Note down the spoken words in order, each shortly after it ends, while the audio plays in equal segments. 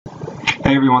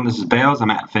Hey everyone, this is Bales. I'm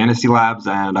at FantasyLabs,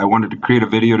 and I wanted to create a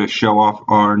video to show off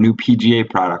our new PGA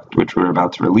product, which we're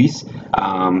about to release.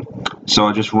 So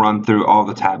I'll just run through all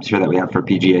the tabs here that we have for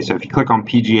PGA. So if you click on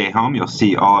PGA Home, you'll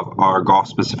see all of our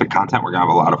golf-specific content. We're going to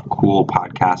have a lot of cool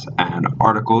podcasts and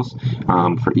articles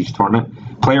for each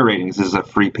tournament. Player ratings is a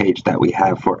free page that we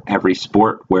have for every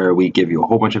sport where we give you a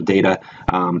whole bunch of data.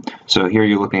 So here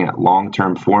you're looking at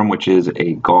long-term form, which is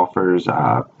a golfer's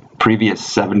previous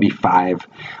 75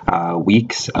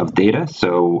 weeks of data.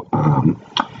 So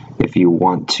if you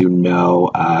want to know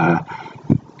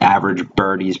average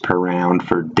birdies per round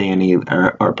for Danny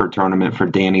or per tournament for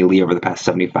Danny Lee over the past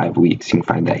 75 weeks, you can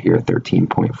find that here at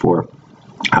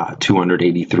 13.4.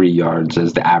 283 yards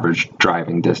is the average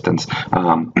driving distance.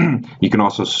 You can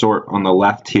also sort on the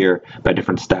left here by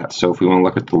different stats. So if we want to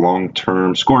look at the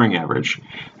long-term scoring average,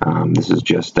 this is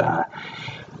just the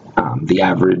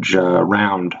average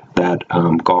round that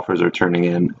golfers are turning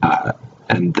in,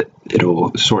 and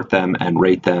it'll sort them and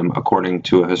rate them according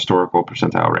to a historical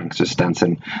percentile rank. So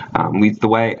Stenson leads the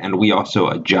way, and we also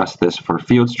adjust this for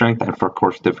field strength and for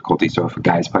course difficulty. So if a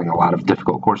guy's playing a lot of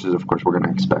difficult courses, of course, we're going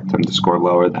to expect him to score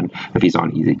lower than if he's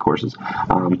on easy courses.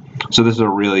 So this is a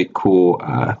really cool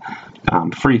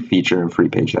free feature and free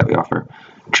page that we offer.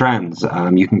 Trends.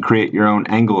 You can create your own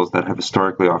angles that have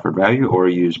historically offered value or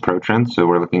use Pro Trends. So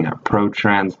we're looking at Pro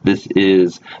Trends. This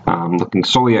is looking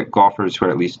solely at golfers who are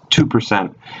at least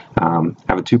 2%,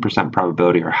 have a 2%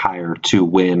 probability or higher to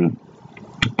win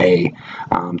a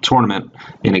tournament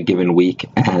in a given week.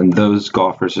 And those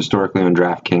golfers historically on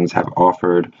DraftKings have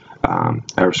offered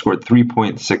or scored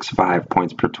 3.65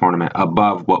 points per tournament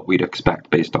above what we'd expect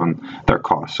based on their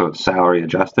cost. So it's salary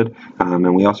adjusted.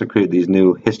 And we also created these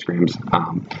new histograms,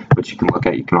 which you can look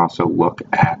at. You can also look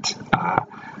at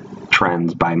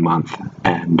trends by month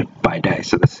and by day.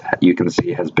 So this, you can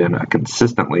see, has been a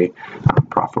consistently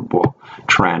profitable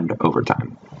trend over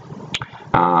time.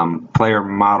 Player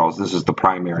models. This is the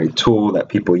primary tool that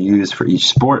people use for each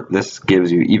sport. This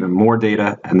gives you even more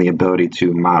data and the ability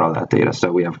to model that data.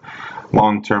 So we have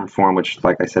long-term form, which,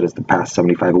 like I said, is the past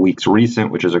 75 weeks.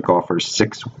 Recent, which is a golfer's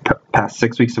past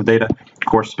 6 weeks of data.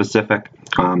 Course-specific,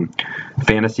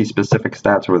 fantasy-specific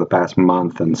stats over the past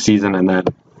month and season, and then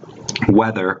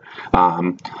weather,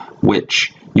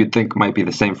 which you'd think might be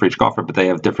the same for each golfer, but they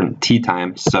have different tee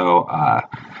times. So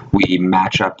we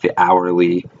match up the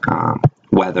hourly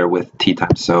weather with tee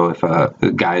times. So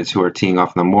if guys who are teeing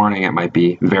off in the morning, it might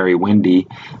be very windy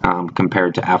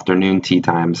compared to afternoon tee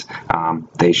times.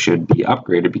 They should be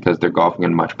upgraded because they're golfing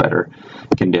in much better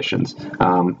conditions.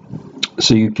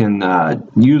 So you can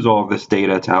use all of this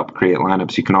data to help create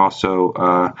lineups. You can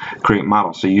also create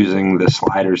models. So using the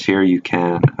sliders here, you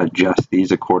can adjust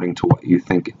these according to what you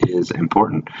think is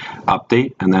important.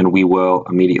 Update, and then we will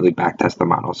immediately backtest the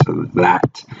model. So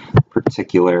that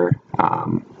particular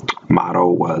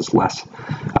model was less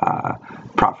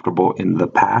profitable in the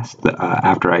past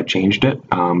after I changed it,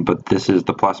 but this is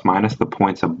the plus minus, the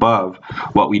points above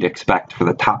what we'd expect for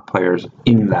the top players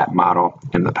in that model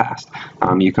in the past.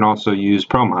 You can also use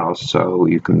pro models, so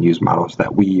you can use models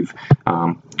that we've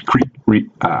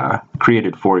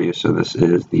created for you. So this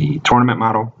is the tournament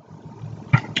model,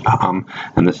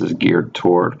 and this is geared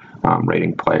toward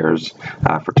rating players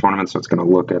for tournaments. So it's going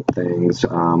to look at things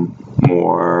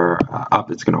more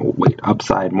up. It's going to weight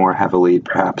upside more heavily,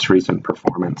 perhaps recent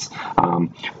performance.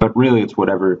 But really, it's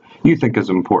whatever you think is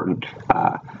important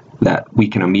that we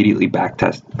can immediately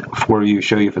backtest for you,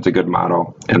 show you if it's a good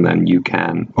model, and then you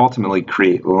can ultimately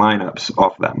create lineups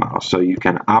off of that model. So you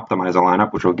can optimize a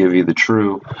lineup, which will give you the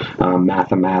true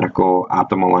mathematical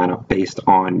optimal lineup based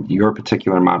on your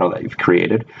particular model that you've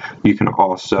created. You can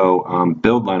also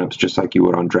build lineups just like you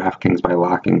would on DraftKings by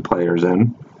locking players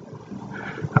in.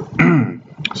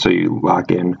 So you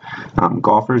lock in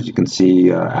golfers, you can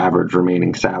see average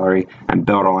remaining salary and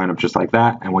build a lineup just like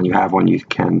that. And when you have one, you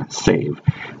can save.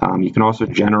 You can also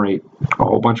generate a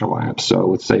whole bunch of lineups. So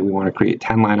let's say we want to create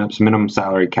 10 lineups. Minimum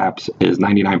salary caps is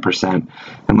 99%.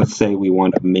 And let's say we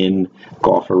want a min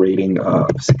golfer rating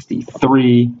of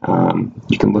 63.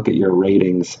 You can look at your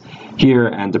ratings here,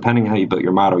 and depending how you built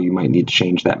your model, you might need to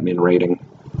change that min rating.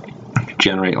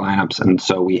 Generate lineups, and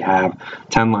so we have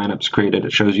 10 lineups created.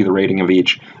 It shows you the rating of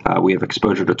each. We have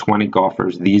exposure to 20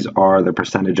 golfers. These are the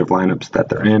percentage of lineups that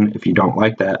they're in. If you don't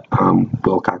like that,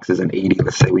 Wilcox is an 80.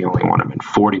 Let's say we only want him in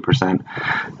 40%.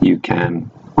 You can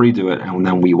redo it, and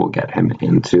then we will get him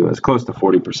into as close to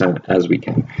 40% as we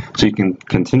can. So you can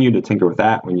continue to tinker with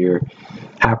that. When you're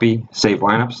happy, save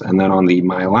lineups, and then on the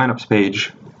My Lineups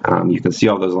page, you can see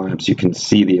all those lineups. You can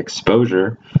see the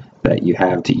exposure that you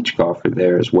have to each golfer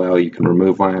there as well. You can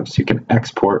remove lineups. You can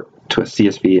export to a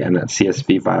CSV, and that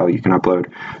CSV file you can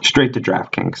upload straight to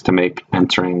DraftKings to make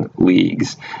entering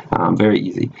leagues very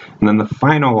easy. And then the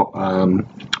final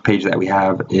page that we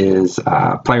have is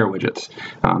player widgets.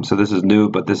 So this is new,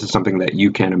 but this is something that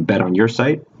you can embed on your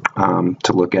site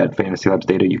to look at FantasyLabs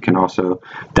data. You can also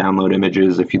download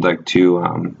images if you'd like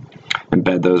to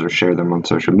embed those or share them on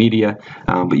social media,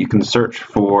 but you can search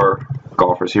for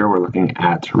golfers here. We're looking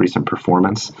at recent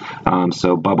performance.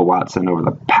 So Bubba Watson over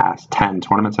the past 10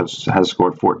 tournaments has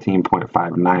scored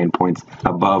 14.59 points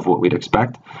above what we'd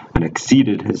expect and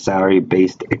exceeded his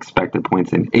salary-based expected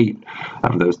points in 8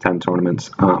 of those 10 tournaments.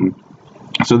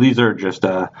 So these are just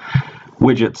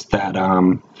widgets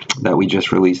that we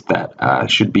just released that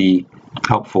should be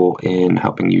helpful in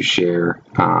helping you share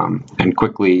and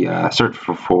quickly search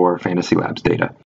for FantasyLabs data.